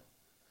disciplined.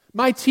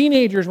 My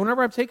teenagers,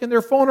 whenever I've taken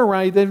their phone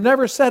around, they've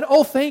never said,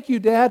 oh, thank you,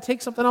 Dad,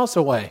 take something else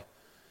away.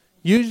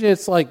 Usually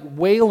it's like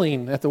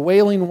wailing at the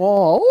wailing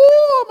wall.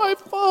 Oh, my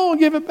phone,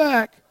 give it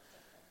back.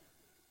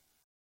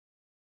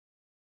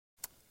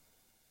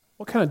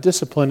 What kind of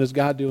discipline is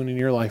God doing in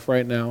your life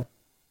right now?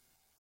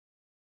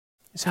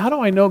 You say, how do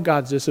I know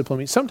God's disciplining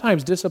me?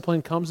 Sometimes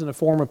discipline comes in the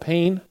form of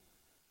pain.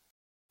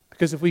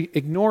 Because if we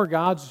ignore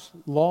God's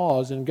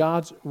laws and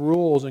God's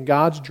rules and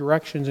God's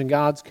directions and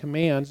God's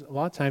commands, a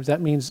lot of times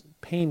that means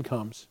pain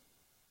comes.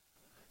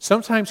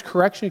 Sometimes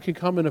correction can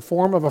come in the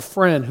form of a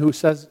friend who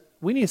says,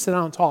 we need to sit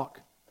down and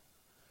talk.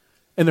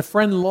 And the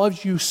friend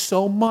loves you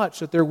so much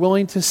that they're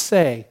willing to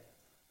say,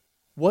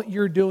 what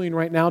you're doing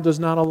right now does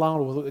not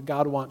align with what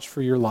God wants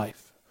for your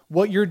life.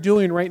 What you're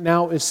doing right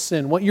now is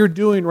sin. What you're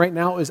doing right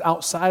now is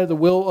outside of the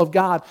will of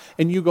God.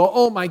 And you go,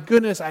 oh my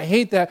goodness, I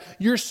hate that.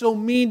 You're so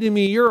mean to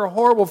me. You're a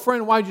horrible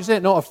friend. Why'd you say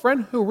it? No, a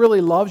friend who really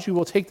loves you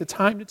will take the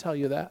time to tell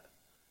you that.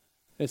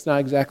 It's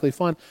not exactly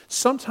fun.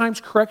 Sometimes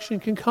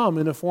correction can come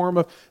in the form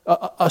of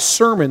a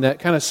sermon that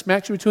kind of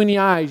smacks you between the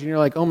eyes and you're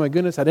like, oh my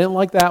goodness, I didn't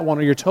like that one,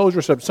 or your toes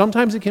were up.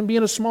 Sometimes it can be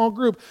in a small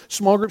group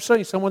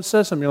study. Someone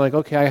says something, you're like,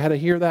 okay, I had to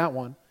hear that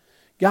one.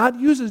 God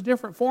uses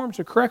different forms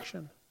of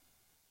correction.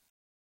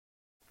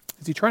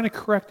 Is He trying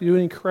to do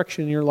any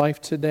correction in your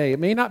life today? It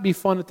may not be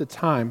fun at the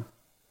time,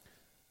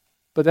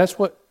 but that's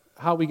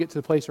how we get to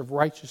the place of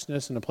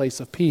righteousness and a place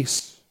of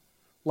peace.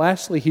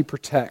 Lastly, He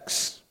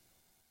protects.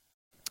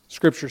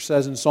 Scripture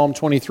says in Psalm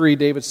 23,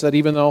 David said,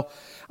 even though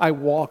I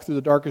walk through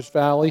the darkest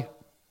valley,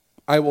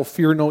 I will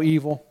fear no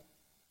evil.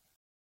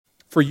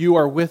 For you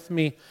are with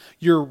me.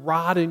 Your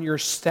rod and your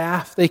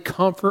staff, they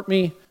comfort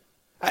me.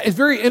 It's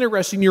very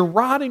interesting. Your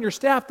rod and your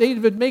staff,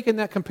 David making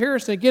that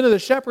comparison again to the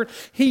shepherd.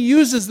 He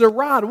uses the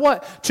rod,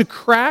 what? To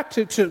crack,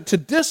 to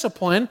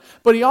discipline,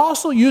 but he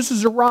also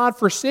uses the rod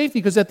for safety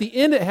because at the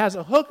end it has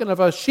a hook, and if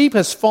a sheep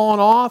has fallen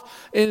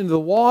off into the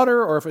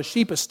water or if a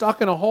sheep is stuck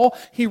in a hole,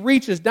 he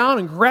reaches down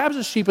and grabs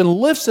a sheep and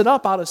lifts it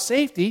up out of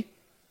safety.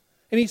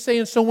 And he's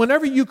saying, so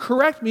whenever you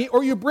correct me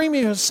or you bring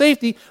me to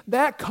safety,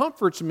 that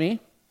comforts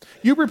me.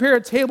 You prepare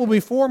a table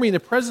before me in the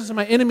presence of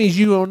my enemies.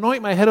 You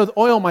anoint my head with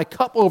oil. My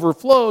cup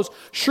overflows.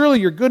 Surely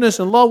your goodness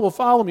and love will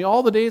follow me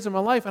all the days of my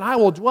life, and I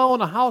will dwell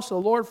in the house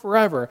of the Lord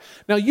forever.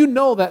 Now, you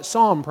know that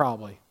psalm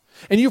probably.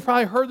 And you've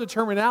probably heard the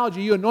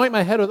terminology, you anoint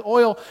my head with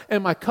oil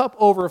and my cup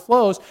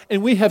overflows.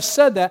 And we have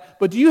said that,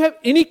 but do you have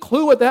any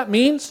clue what that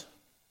means?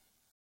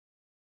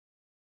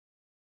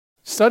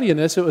 Studying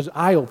this, it was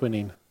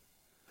eye-opening.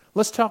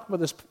 Let's talk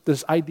about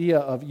this idea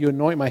of you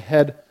anoint my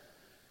head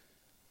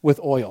with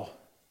oil.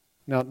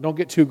 Now, don't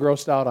get too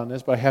grossed out on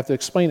this, but I have to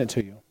explain it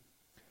to you.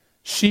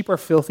 Sheep are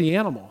filthy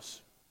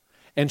animals,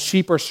 and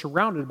sheep are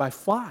surrounded by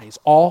flies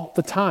all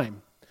the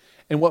time.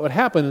 And what would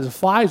happen is the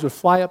flies would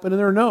fly up into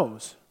their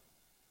nose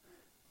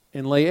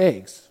and lay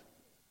eggs.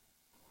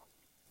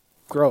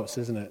 Gross,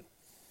 isn't it?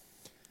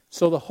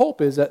 So the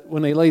hope is that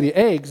when they lay the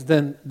eggs,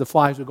 then the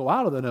flies would go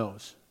out of the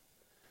nose.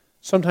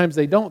 Sometimes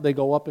they don't. They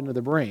go up into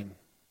the brain.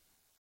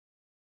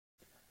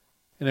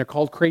 And they're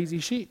called crazy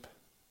sheep.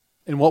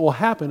 And what will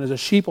happen is a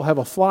sheep will have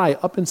a fly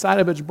up inside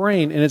of its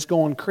brain, and it's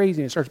going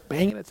crazy, and it starts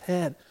banging its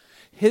head,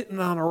 hitting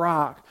it on a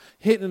rock,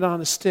 hitting it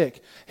on a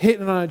stick,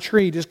 hitting it on a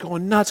tree, just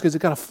going nuts because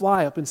it's got a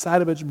fly up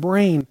inside of its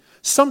brain.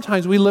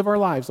 Sometimes we live our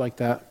lives like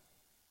that.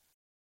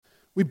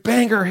 We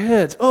bang our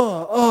heads.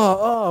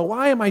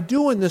 Why am I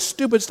doing this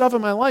stupid stuff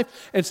in my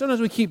life? And sometimes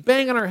we keep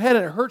banging our head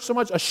and it hurts so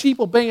much, a sheep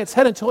will bang its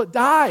head until it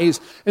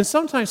dies. And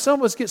sometimes some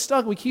of us get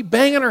stuck. We keep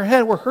banging our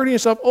head. We're hurting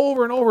ourselves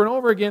over and over and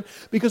over again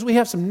because we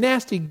have some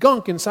nasty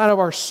gunk inside of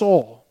our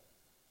soul.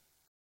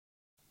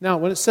 Now,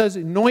 when it says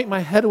anoint my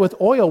head with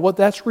oil, what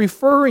that's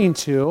referring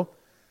to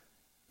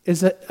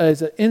is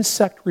an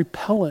insect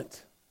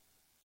repellent.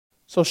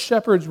 So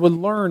shepherds would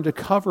learn to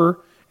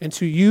cover and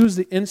to use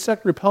the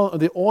insect repellent of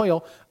the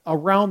oil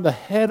around the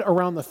head,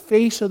 around the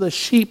face of the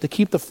sheep to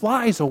keep the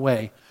flies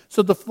away,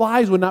 so the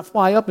flies would not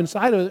fly up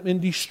inside of them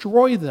and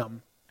destroy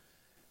them.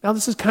 Now,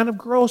 this is kind of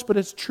gross, but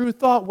it's true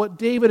thought. What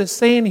David is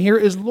saying here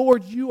is,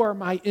 Lord, you are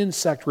my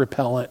insect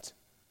repellent.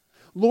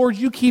 Lord,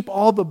 you keep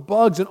all the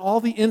bugs and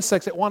all the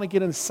insects that want to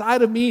get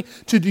inside of me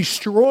to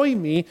destroy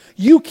me.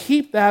 You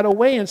keep that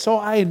away, and so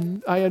I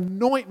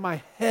anoint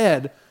my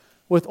head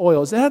with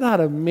oil. Is that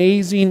not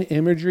amazing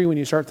imagery when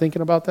you start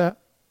thinking about that?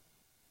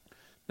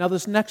 Now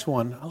this next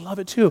one, I love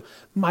it too.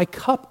 My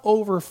cup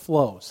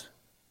overflows.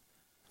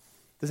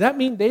 Does that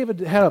mean David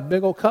had a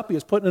big old cup he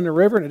was putting in the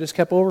river and it just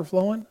kept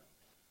overflowing?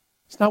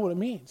 It's not what it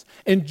means.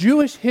 In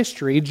Jewish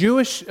history,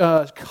 Jewish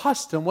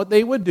custom, what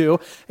they would do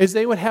is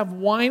they would have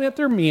wine at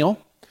their meal,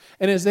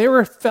 and as they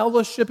were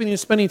fellowshipping and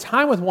spending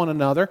time with one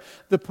another,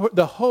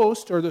 the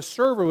host or the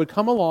server would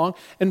come along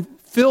and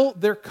fill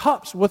their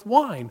cups with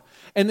wine.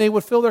 And they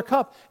would fill their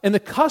cup. And the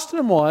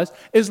custom was,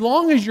 as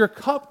long as your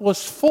cup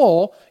was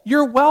full,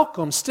 you're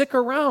welcome. Stick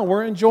around.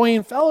 We're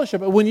enjoying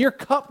fellowship. But when your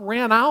cup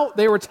ran out,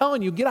 they were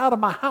telling you, get out of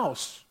my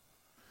house.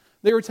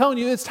 They were telling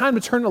you, it's time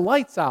to turn the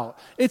lights out.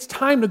 It's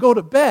time to go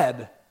to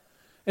bed.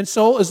 And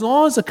so as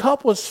long as the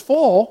cup was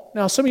full,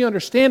 now some of you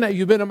understand that,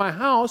 you've been in my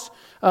house,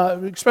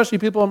 especially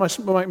people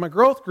in my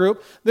growth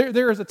group,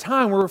 there is a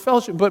time where we're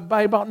fellowship, but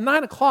by about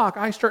 9 o'clock,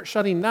 I start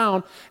shutting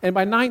down, and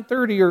by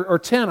 9:30 or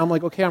 10, I'm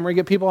like, okay, I'm ready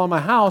to get people out of my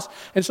house.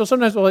 And so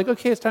sometimes we're like,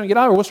 okay, it's time to get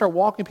out, or we'll start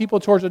walking people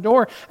towards the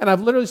door, and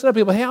I've literally said to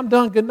people, hey, I'm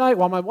done, good night,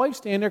 while my wife's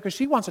standing there because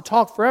she wants to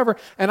talk forever,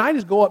 and I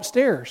just go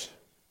upstairs.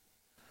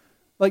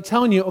 Like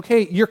telling you,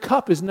 okay, your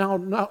cup is now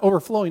not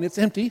overflowing, it's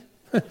empty.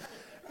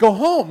 Go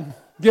home.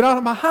 Get out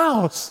of my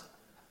house.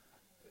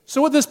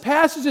 So what this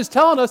passage is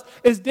telling us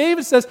is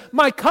David says,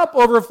 my cup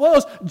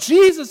overflows.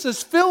 Jesus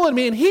is filling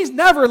me, and he's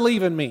never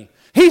leaving me.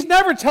 He's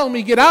never telling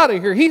me, get out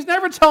of here. He's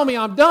never telling me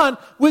I'm done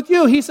with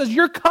you. He says,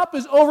 your cup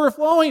is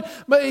overflowing.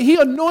 But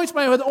he anoints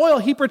me with oil.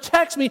 He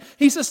protects me.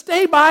 He says,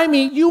 stay by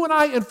me, you and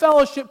I in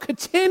fellowship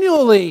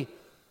continually.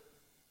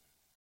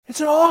 It's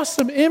an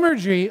awesome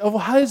imagery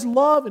of his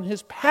love and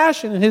his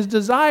passion and his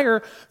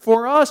desire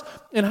for us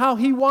and how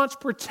he wants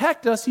to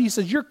protect us. He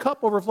says, your cup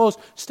overflows,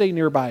 stay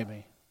nearby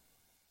me.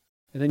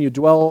 And then you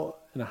dwell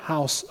in the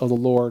house of the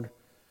Lord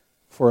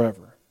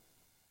forever.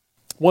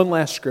 One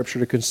last scripture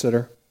to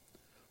consider.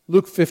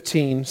 Luke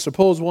 15.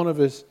 Suppose one of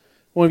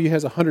you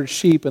has 100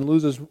 sheep and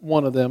loses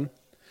one of them.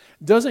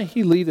 Doesn't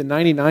he leave the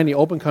 99 in the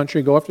open country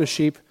and go after the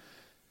sheep?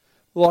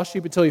 The lost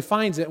sheep until he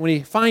finds it. When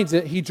he finds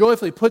it, he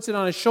joyfully puts it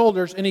on his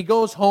shoulders, and he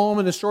goes home,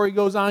 and the story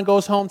goes on,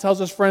 goes home, tells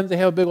his friends, they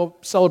have a big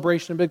old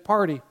celebration, a big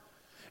party.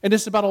 And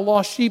this is about a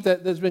lost sheep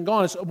that's been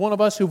gone. It's one of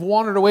us who've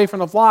wandered away from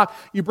the flock.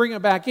 You bring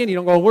it back in. You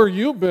don't go, where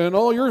you been?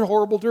 Oh, you're a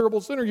horrible, terrible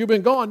sinner. You've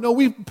been gone. No,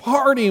 we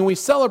party and we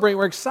celebrate.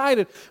 We're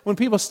excited when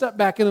people step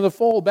back into the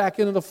fold, back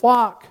into the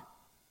flock.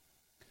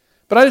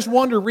 But I just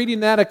wonder,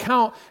 reading that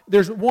account,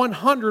 there's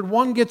 100,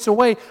 one gets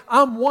away.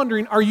 I'm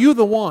wondering, are you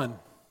the one?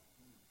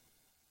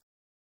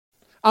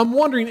 I'm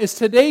wondering, is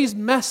today's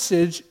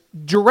message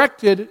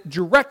directed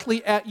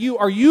directly at you?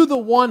 Are you the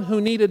one who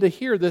needed to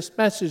hear this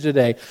message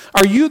today?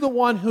 Are you the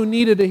one who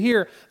needed to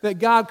hear that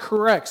God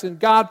corrects and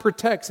God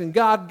protects and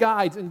God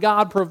guides and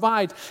God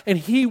provides, and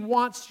he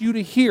wants you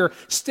to hear,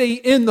 stay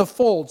in the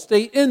fold,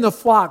 stay in the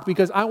flock,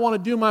 because I want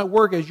to do my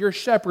work as your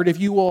shepherd if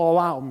you will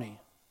allow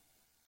me.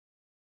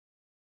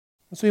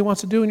 That's what he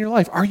wants to do in your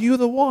life. Are you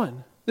the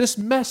one? This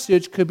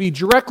message could be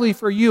directly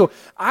for you.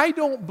 I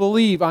don't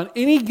believe on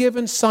any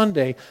given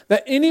Sunday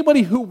that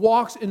anybody who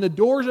walks in the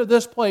doors of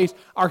this place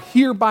are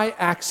here by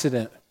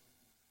accident.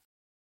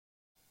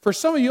 For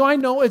some of you, I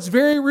know it's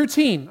very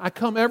routine. I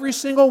come every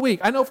single week.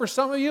 I know for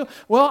some of you,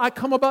 well, I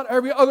come about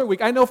every other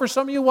week. I know for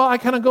some of you, well, I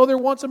kind of go there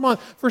once a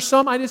month. For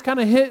some, I just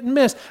kind of hit and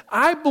miss.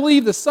 I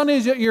believe the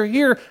Sundays that you're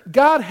here,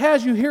 God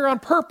has you here on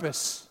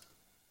purpose.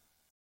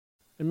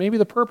 And maybe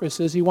the purpose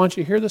is He wants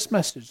you to hear this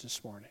message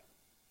this morning.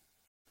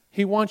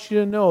 He wants you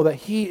to know that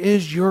He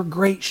is your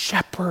great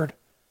shepherd.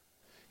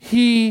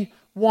 He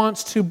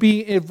wants to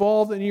be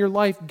involved in your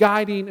life,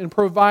 guiding and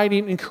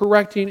providing and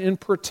correcting and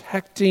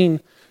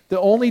protecting. The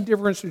only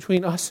difference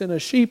between us and a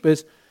sheep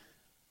is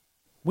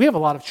we have a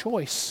lot of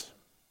choice.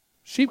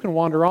 Sheep can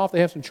wander off, they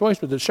have some choice,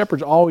 but the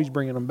shepherd's always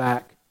bringing them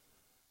back.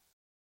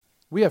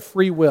 We have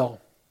free will.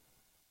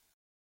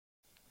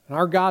 And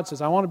our God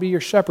says, I want to be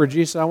your shepherd.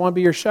 Jesus said, I want to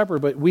be your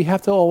shepherd, but we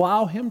have to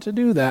allow Him to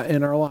do that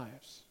in our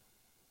lives.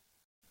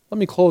 Let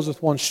me close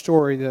with one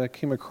story that I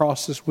came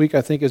across this week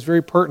I think is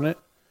very pertinent.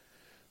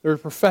 There's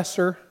a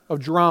professor of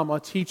drama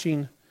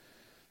teaching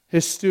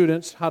his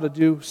students how to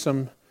do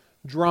some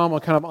drama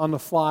kind of on the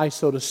fly,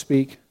 so to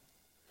speak.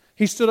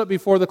 He stood up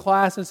before the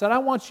class and said, I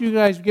want you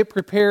guys to get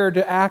prepared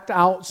to act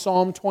out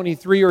Psalm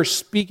 23 or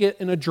speak it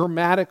in a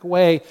dramatic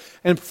way.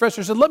 And the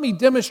professor said, let me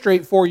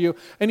demonstrate for you.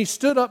 And he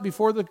stood up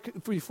before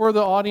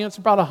the audience,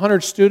 about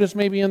 100 students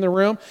maybe in the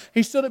room.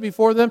 He stood up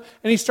before them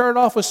and he started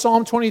off with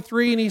Psalm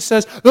 23 and he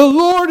says, the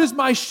Lord is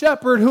my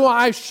shepherd who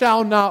I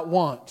shall not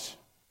want.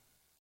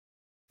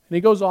 And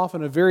he goes off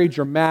in a very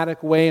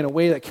dramatic way, in a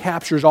way that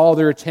captures all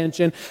their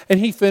attention. And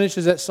he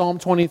finishes at Psalm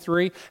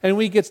 23. And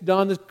when he gets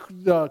done,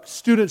 the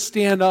students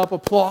stand up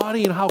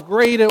applauding how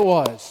great it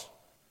was.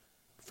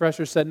 The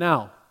professor said,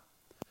 now,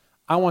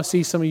 I want to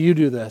see some of you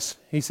do this.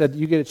 He said,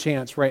 you get a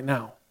chance right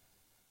now.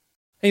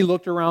 And he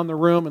looked around the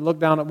room and looked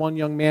down at one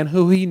young man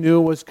who he knew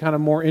was kind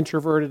of more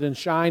introverted and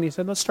shy. And he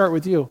said, let's start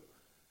with you.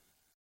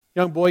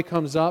 Young boy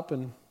comes up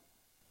and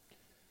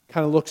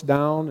kind of looks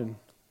down and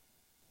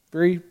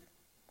very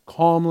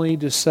calmly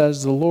just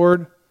says, the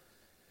Lord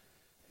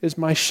is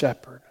my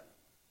shepherd.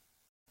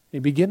 He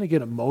began to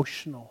get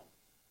emotional,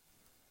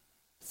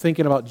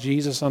 thinking about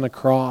Jesus on the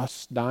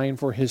cross, dying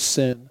for his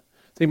sin,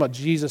 thinking about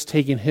Jesus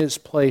taking his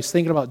place,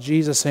 thinking about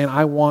Jesus saying,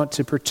 I want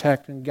to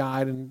protect and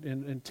guide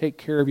and take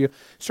care of you.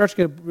 Starts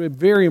to get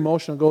very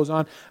emotional, goes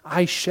on,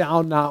 I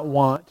shall not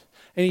want.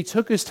 And he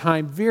took his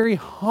time very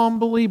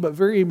humbly but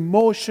very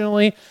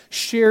emotionally,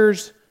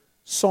 shares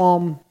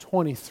Psalm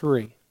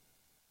 23.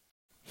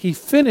 He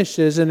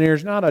finishes, and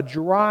there's not a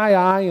dry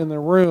eye in the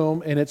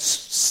room, and it's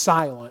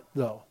silent,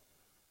 though.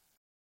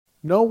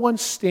 No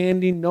one's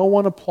standing, no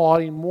one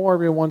applauding, more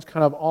everyone's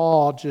kind of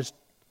all just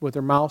with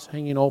their mouths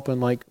hanging open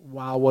like,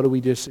 wow, what did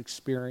we just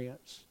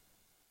experience?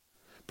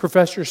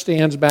 Professor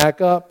stands back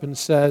up and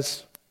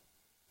says,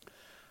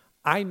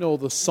 I know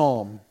the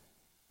psalm.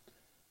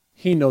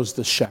 He knows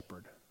the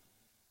shepherd.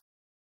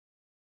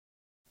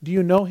 Do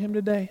you know him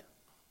today?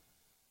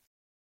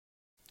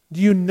 Do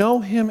you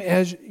know him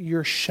as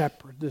your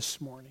shepherd this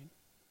morning?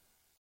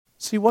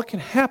 See, what can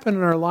happen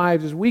in our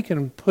lives is we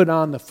can put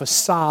on the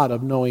facade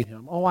of knowing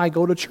him. Oh, I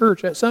go to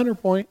church at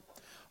Centerpoint.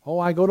 Oh,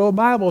 I go to a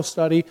Bible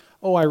study.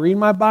 Oh, I read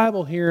my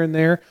Bible here and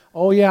there.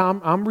 Oh, yeah,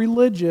 I'm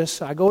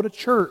religious. I go to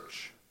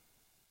church.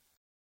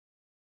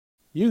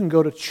 You can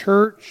go to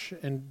church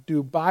and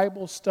do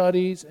Bible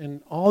studies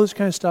and all this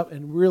kind of stuff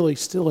and really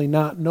still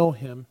not know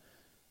him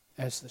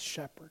as the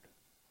shepherd.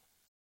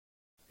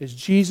 Is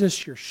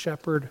Jesus your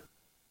shepherd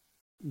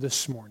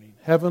this morning?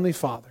 Heavenly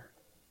Father,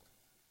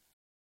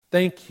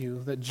 thank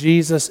you that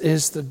Jesus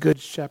is the good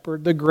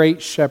shepherd, the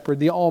great shepherd,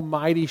 the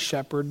almighty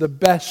shepherd, the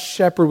best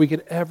shepherd we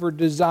could ever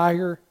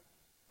desire.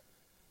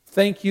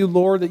 Thank you,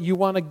 Lord, that you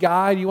want to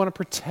guide, you want to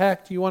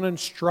protect, you want to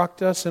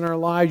instruct us in our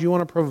lives, you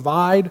want to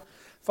provide.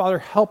 Father,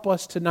 help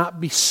us to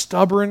not be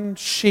stubborn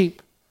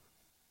sheep.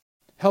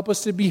 Help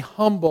us to be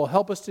humble.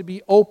 Help us to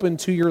be open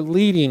to your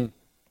leading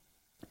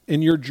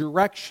in your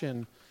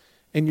direction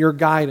and your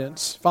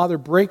guidance. Father,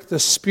 break the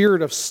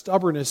spirit of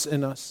stubbornness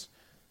in us.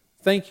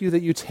 Thank you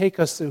that you take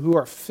us who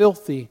are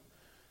filthy,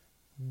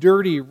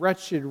 dirty,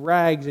 wretched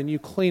rags, and you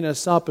clean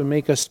us up and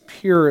make us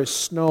pure as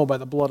snow by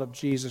the blood of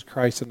Jesus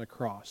Christ on the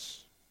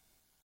cross.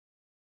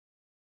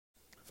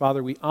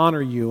 Father, we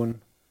honor you and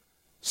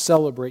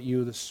celebrate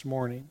you this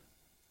morning.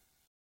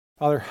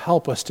 Father,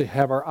 help us to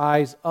have our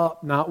eyes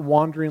up, not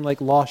wandering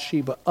like lost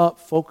sheep, but up,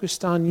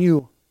 focused on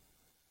you,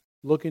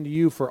 looking to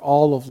you for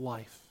all of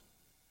life,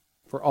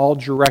 for all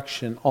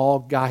direction, all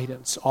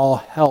guidance, all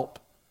help,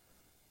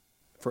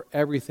 for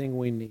everything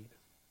we need.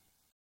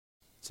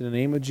 It's in the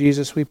name of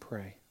Jesus we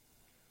pray.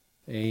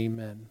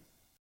 Amen.